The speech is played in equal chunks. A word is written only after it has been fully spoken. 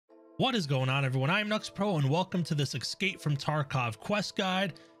What is going on, everyone? I'm Nux Pro and welcome to this Escape from Tarkov quest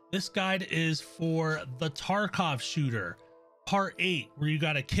guide. This guide is for the Tarkov shooter part 8, where you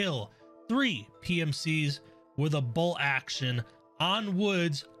got to kill 3 PMCs with a bolt action on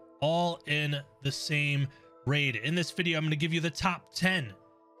woods, all in the same raid. In this video, I'm going to give you the top 10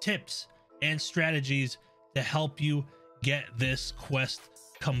 tips and strategies to help you get this quest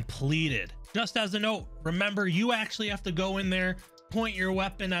completed. Just as a note, remember, you actually have to go in there, point your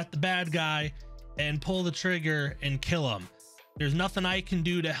weapon at the bad guy and pull the trigger and kill him. There's nothing I can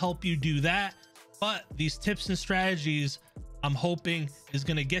do to help you do that, but these tips and strategies I'm hoping is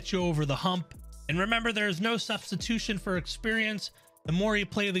going to get you over the hump. And remember, there's no substitution for experience. The more you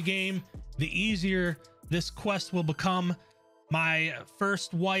play the game, the easier this quest will become. My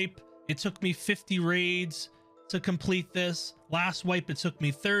first wipe, it took me 50 raids to complete this. Last wipe, it took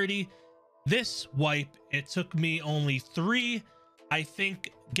me 30. This wipe, it took me only 3. I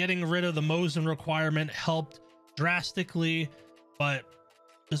think getting rid of the Mosin requirement helped drastically, but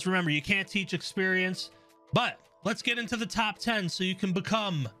just remember, you can't teach experience. But let's get into the top 10 so you can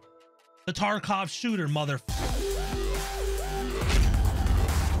become the Tarkov shooter,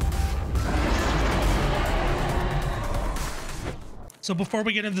 So before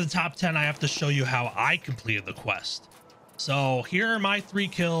we get into the top 10, I have to show you how I completed the quest. So here are my 3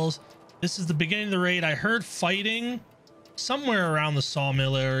 kills. This is the beginning of the raid. I heard fighting somewhere around the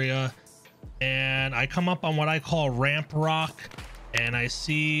sawmill area, and I come up on what I call ramp rock, and I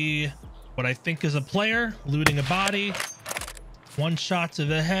see what I think is a player looting a body. 1 shot to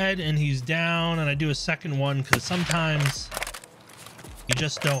the head and he's down, and I do a second one because sometimes you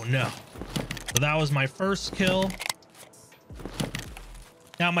just don't know. So that was my first kill.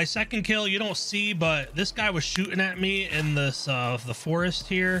 Now my second kill you don't see, but this guy was shooting at me in this the forest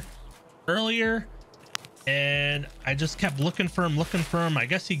here earlier, and I just kept looking for him. I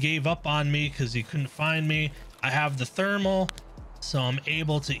guess he gave up on me because he couldn't find me. I have the thermal, so I'm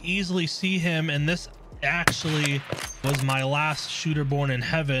able to easily see him, and this actually was my last shooter born in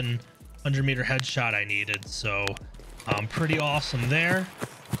heaven 100-meter headshot I needed, so pretty awesome there.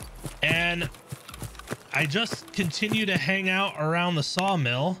 And I just continue to hang out around the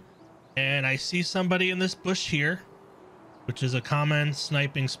sawmill, and I see somebody in this bush here, which is a common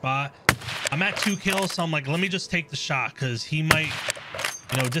sniping spot. I'm at 2 kills, so I'm like, let me just take the shot because he might,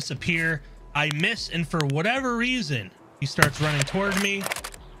 disappear. I miss, and for whatever reason, he starts running toward me.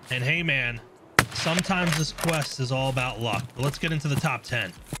 And hey, man, sometimes this quest is all about luck. But let's get into the top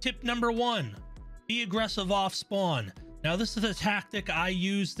 10. Tip number 1, be aggressive off spawn. Now, this is a tactic I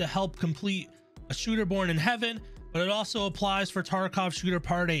use to help complete a shooter born in heaven, but it also applies for Tarkov shooter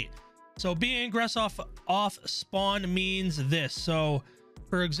part 8. So being aggressive off spawn means this. So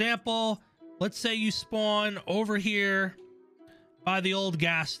for example, let's say you spawn over here by the old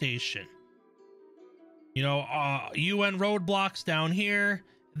gas station. UN roadblocks down here.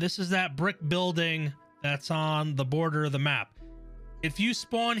 This is that brick building that's on the border of the map. If you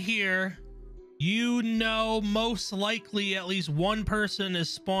spawn here, most likely at least 1 person is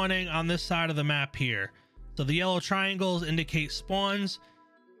spawning on this side of the map here. So the yellow triangles indicate spawns.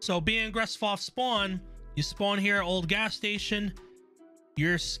 So being aggressive off spawn, you spawn here at old gas station,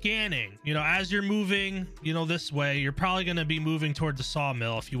 you're scanning, as you're moving, this way. You're probably going to be moving toward the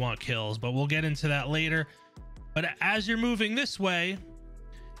sawmill if you want kills, but we'll get into that later. But as you're moving this way,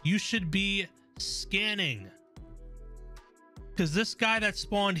 you should be scanning, because this guy that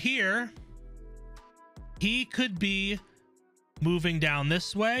spawned here, he could be moving down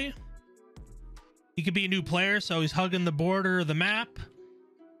this way. He could be a new player, so he's hugging the border of the map.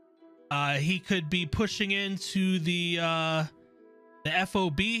 He could be pushing into the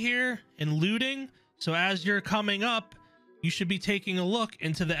FOB here and looting. So as you're coming up, you should be taking a look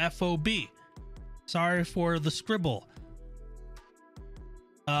into the FOB. Sorry for the scribble.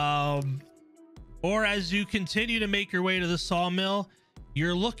 Or as you continue to make your way to the sawmill,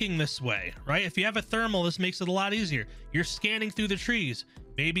 you're looking this way, right? If you have a thermal, this makes it a lot easier. You're scanning through the trees.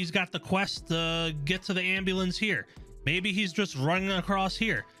 Maybe he's got the quest to get to the ambulance here. Maybe he's just running across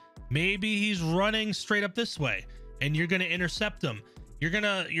here. Maybe he's running straight up this way, and you're going to intercept him.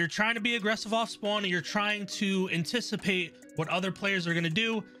 You're trying to be aggressive off spawn, and you're trying to anticipate what other players are going to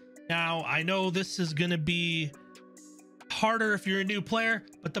do. Now, I know this is going to be harder if you're a new player,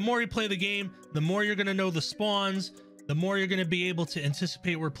 but the more you play the game, the more you're going to know the spawns, the more you're going to be able to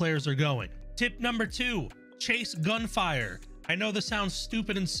anticipate where players are going. Tip number 2, chase gunfire. I know this sounds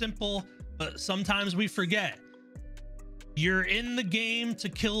stupid and simple, but sometimes we forget. You're in the game to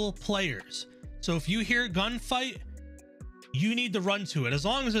kill players. So if you hear gunfight, you need to run to it, as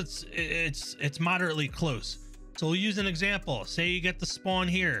long as it's moderately close. So we'll use an example. Say you get the spawn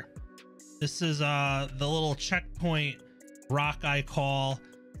here. This is the little checkpoint rock I call.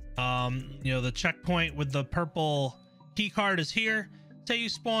 You know, the checkpoint with the purple key card is here. Say you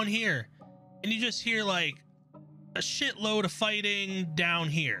spawn here and you just hear like a shitload of fighting down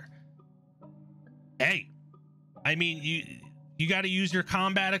here. Hey, I mean, you got to use your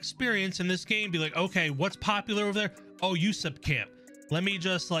combat experience in this game. Be like, okay, what's popular over there? Oh, USIP camp. Let me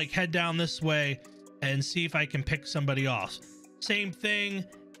just like head down this way and see if I can pick somebody off. Same thing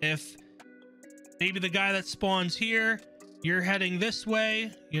if maybe the guy that spawns here, you're heading this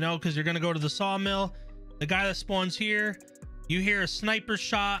way, you know, because you're going to go to the sawmill. The guy that spawns here, you hear a sniper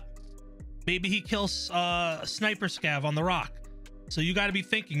shot. Maybe he kills a sniper scav on the rock. So you got to be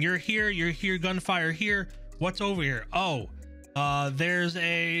thinking, you're here, gunfire here. What's over here? Oh, there's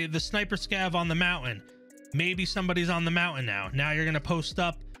the sniper scav on the mountain. Maybe somebody's on the mountain now. Now you're going to post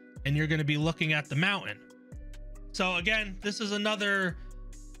up and you're going to be looking at the mountain. So again, this is another,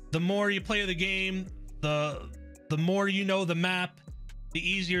 the more you play the game, the more you know the map, the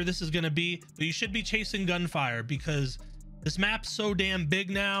easier this is going to be. But you should be chasing gunfire because this map's so damn big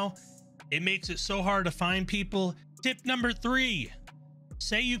now. It makes it so hard to find people. Tip number 3,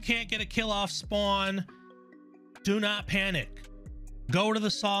 say you can't get a kill off spawn. Do not panic. Go to the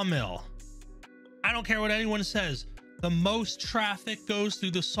sawmill. I don't care what anyone says. The most traffic goes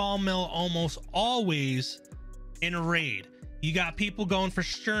through the sawmill almost always in a raid. You got people going for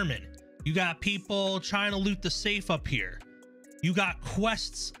Sherman. You got people trying to loot the safe up here. You got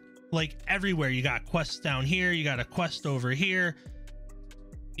quests like everywhere. You got quests down here. You got a quest over here.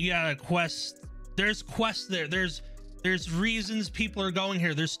 You got a quest. There's quests there. There's reasons people are going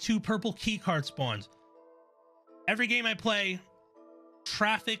here. There's 2 purple keycard spawns. Every game I play,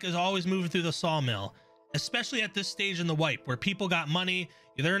 traffic is always moving through the sawmill, especially at this stage in the wipe where people got money.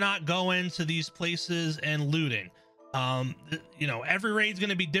 They're not going to these places and looting. You know, every raid's going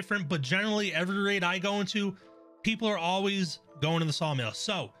to be different, but generally every raid I go into, people are always going to the sawmill.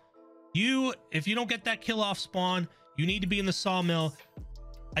 So if you don't get that kill off spawn, you need to be in the sawmill.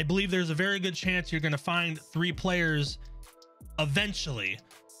 I believe there's a very good chance you're going to find 3 players eventually.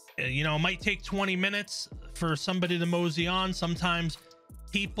 You know, it might take 20 minutes for somebody to mosey on. Sometimes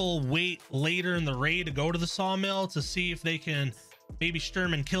people wait later in the raid to go to the sawmill to see if they can, maybe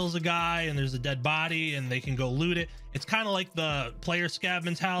Sturman kills a guy and there's a dead body and they can go loot it. It's kind of like the player scav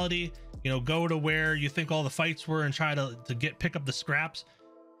mentality, you know, go to where you think all the fights were and try to pick up the scraps.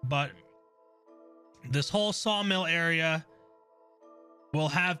 But this whole sawmill area will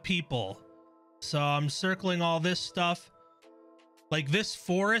have people. So I'm circling all this stuff. Like this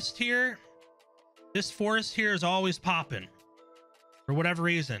forest here is always popping for whatever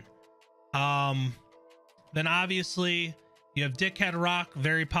reason. Then obviously you have Dickhead Rock,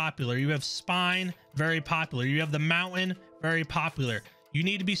 very popular. You have Spine, very popular. You have the mountain, very popular. You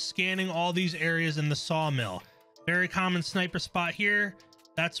need to be scanning all these areas in the sawmill. Very common sniper spot here.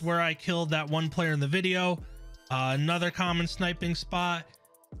 That's where I killed that one player in the video. Another common sniping spot,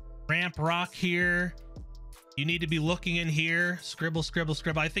 Ramp Rock here. You need to be looking in here. Scribble, scribble,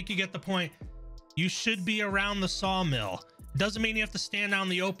 scribble. I think you get the point. You should be around the sawmill. Doesn't mean you have to stand out in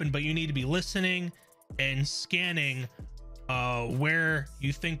the open, but you need to be listening and scanning where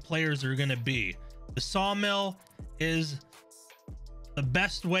you think players are going to be. The sawmill is the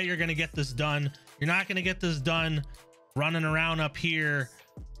best way you're going to get this done. You're not going to get this done running around up here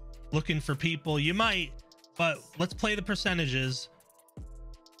looking for people. You might, but let's play the percentages.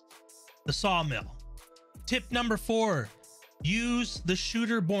 The sawmill. Tip number 4, use the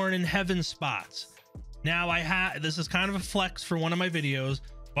shooter born in heaven spots. Now this is kind of a flex for one of my videos,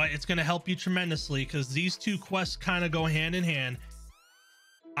 but it's going to help you tremendously because these 2 quests kind of go hand in hand.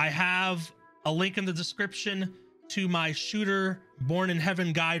 I have a link in the description to my shooter born in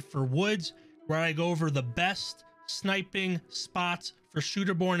heaven guide for woods, where I go over the best sniping spots for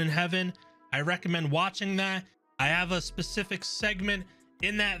shooter born in heaven. I recommend watching that. I have a specific segment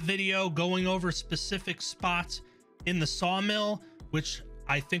in that video going over specific spots in the sawmill, which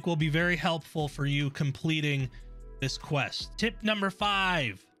I think will be very helpful for you completing this quest. Tip number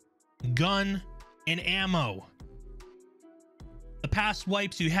 5, gun and ammo. The past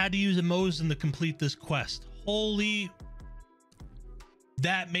wipes, you had to use a Mosin to complete this quest. Holy,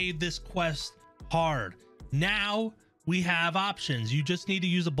 that made this quest hard. Now we have options. You just need to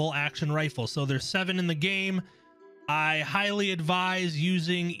use a bolt action rifle. So there's 7 in the game. I highly advise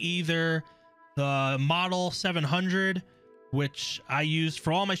using either the Model 700, which I use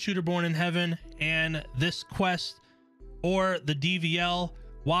for all my shooter born in heaven and this quest, or the DVL.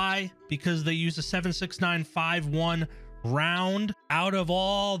 Why? Because they use a 7.6951 round. Out of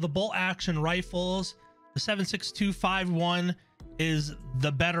all the bolt action rifles, the 7.6251 is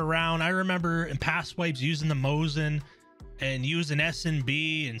the better round. I remember in past wipes using the Mosin and using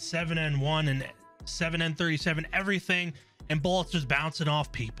S&B and 7N1 and 7N37, everything, and bullets just bouncing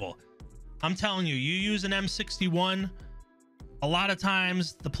off people. I'm telling you, you use an M61, a lot of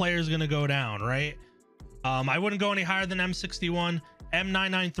times the player is going to go down, right? I wouldn't go any higher than M61.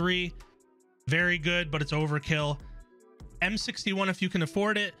 M993, very good, but it's overkill. M61, if you can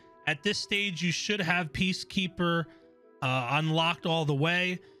afford it. At this stage, you should have Peacekeeper unlocked all the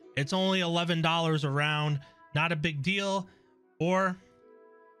way. It's only $11 a round, not a big deal. Or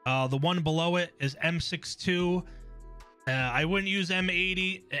the one below it is M62. I wouldn't use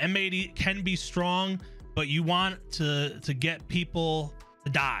M80. M80 can be strong, but you want to get people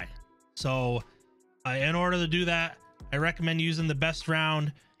to die. So in order to do that, I recommend using the best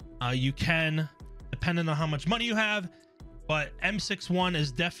round you can, depending on how much money you have. But M61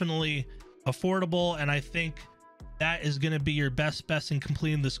 is definitely affordable, and I think that is going to be your best in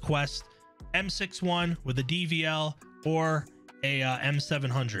completing this quest. M61 with a DVL or a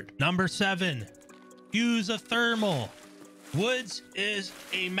M700. Number 7, use a thermal. Woods is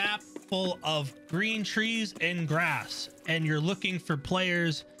a map full of green trees and grass, and you're looking for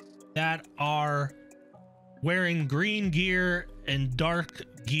players that are wearing green gear and dark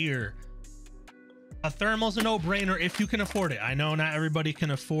gear. A thermal's a no-brainer if you can afford it. I know not everybody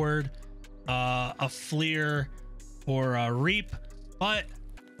can afford a FLIR or a Reap, but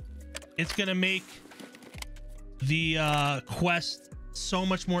it's gonna make the quest so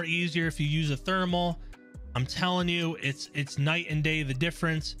much more easier if you use a thermal. I'm telling you, it's night and day the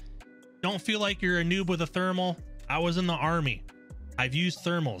difference. Don't feel like you're a noob with a thermal. I was in the army. I've used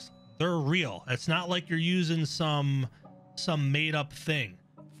thermals. They're real. It's not like you're using some made up thing.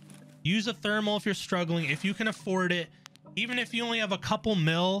 Use a thermal if you're struggling, if you can afford it. Even if you only have a couple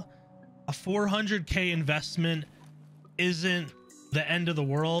mil, a 400k investment isn't the end of the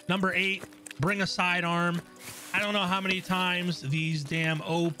world. Number 8, bring a sidearm. I don't know how many times these damn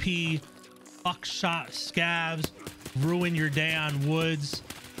OP buckshot scavs ruin your day on woods.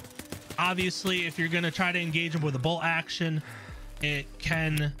 Obviously, if you're gonna try to engage them with a bolt action, it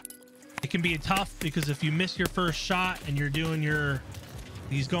can be tough, because if you miss your first shot and you're doing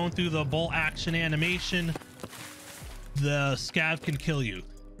he's going through the bolt action animation, the scav can kill you.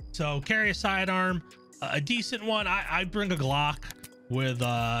 So carry a sidearm, a decent one. I bring a Glock with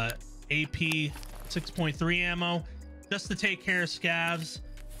AP 6.3 ammo just to take care of scavs,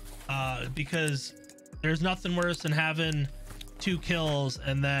 because there's nothing worse than having 2 kills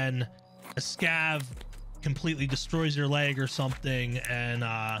and then a scav completely destroys your leg or something, and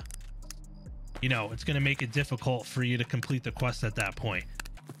you know, it's going to make it difficult for you to complete the quest at that point.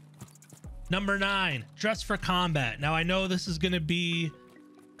 Number 9, dress for combat. Now, I know this is going to be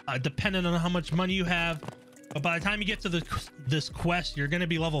dependent on how much money you have, but by the time you get to this quest, you're going to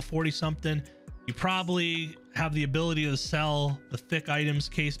be level 40 something. You probably have the ability to sell the thick items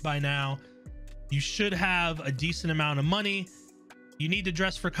case by now. You should have a decent amount of money. You need to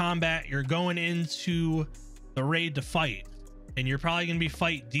dress for combat. You're going into the raid to fight, and you're probably going to be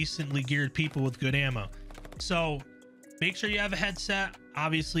fight decently geared people with good ammo. So make sure you have a headset.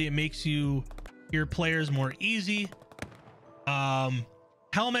 Obviously, it makes you hear players more easy.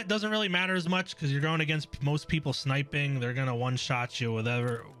 Helmet doesn't really matter as much because you're going against most people sniping. They're going to one-shot you with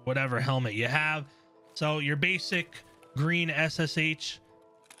whatever helmet you have. So your basic green SSH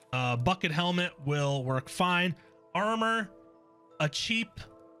bucket helmet will work fine. Armor, a cheap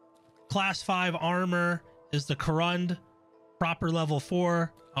class 5 armor is the Korund, proper level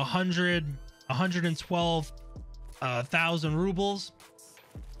 4, 112,000 rubles.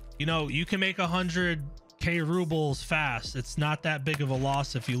 You know, you can make 100k rubles fast. It's not that big of a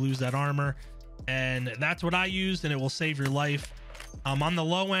loss if you lose that armor, and that's what I used, and it will save your life. On the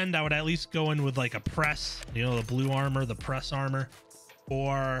low end, I would at least go in with like a press, you know, the blue armor, the press armor,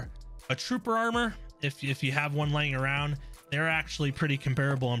 or a trooper armor if you have one laying around. They're actually pretty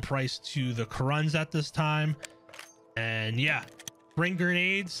comparable in price to the Korunds at this time. And yeah, bring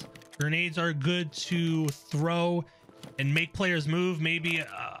grenades. Grenades are good to throw and make players move. Maybe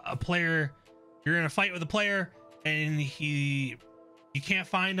a player, you're in a fight with a player and you can't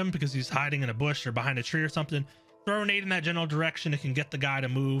find him because he's hiding in a bush or behind a tree or something. Throw a grenade in that general direction. It can get the guy to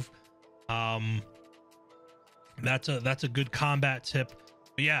move. That's a good combat tip.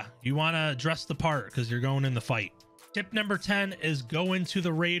 But yeah, you want to dress the part because you're going in the fight. Tip number 10 is go into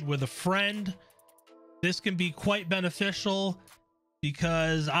the raid with a friend. This can be quite beneficial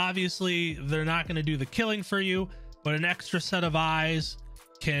because obviously they're not going to do the killing for you, but an extra set of eyes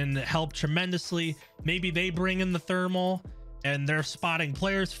can help tremendously. Maybe they bring in the thermal and they're spotting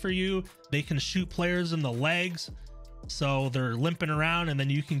players for you. They can shoot players in the legs. so they're limping around, and then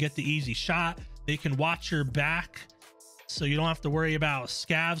you can get the easy shot. They can watch your back, so you don't have to worry about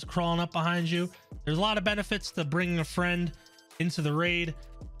scavs crawling up behind you. There's a lot of benefits to bringing a friend into the raid.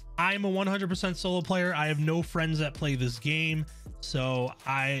 I'm a 100% solo player. I have no friends that play this game, so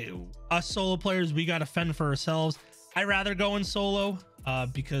us solo players, we gotta fend for ourselves. I rather go in solo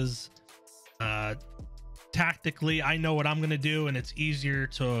because tactically I know what I'm gonna do, and it's easier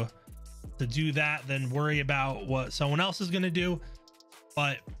to do that than worry about what someone else is gonna do.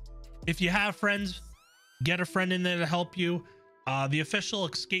 But if you have friends, get a friend in there to help you. The official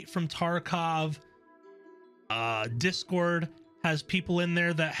Escape from Tarkov Discord has people in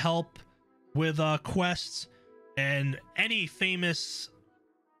there that help with quests, and any famous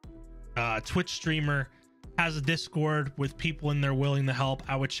Twitch streamer has a Discord with people in there willing to help.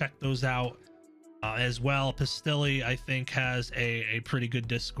 I would check those out as well. Pastilli, I think, has a pretty good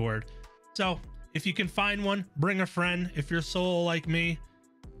Discord. So if you can find one, bring a friend. If you're solo like me,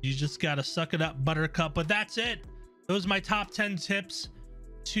 you just gotta suck it up, buttercup. But that's it. Those are my top 10 tips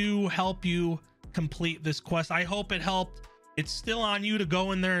to help you complete this quest. I hope it helped. It's still on you to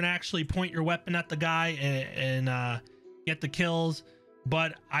go in there and actually point your weapon at the guy and get the kills,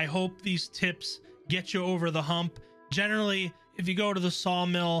 but I hope these tips get you over the hump. Generally, if you go to the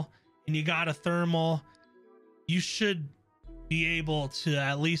sawmill and you got a thermal, you should be able to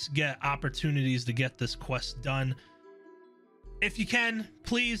at least get opportunities to get this quest done. If you can,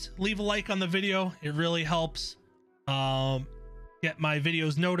 please leave a like on the video. It really helps get my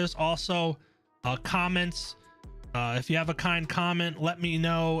videos noticed. Also, comments. If you have a kind comment, let me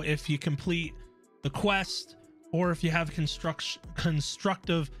know if you complete the quest, or if you have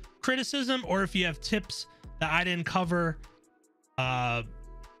constructive criticism, or if you have tips that I didn't cover.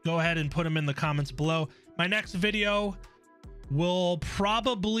 Go ahead and put them in the comments below. My next video will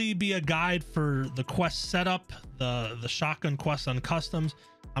probably be a guide for the quest setup, the shotgun quest on customs.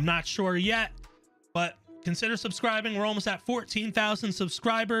 I'm not sure yet, but consider subscribing. We're almost at 14,000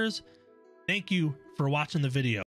 subscribers. Thank you for watching the video.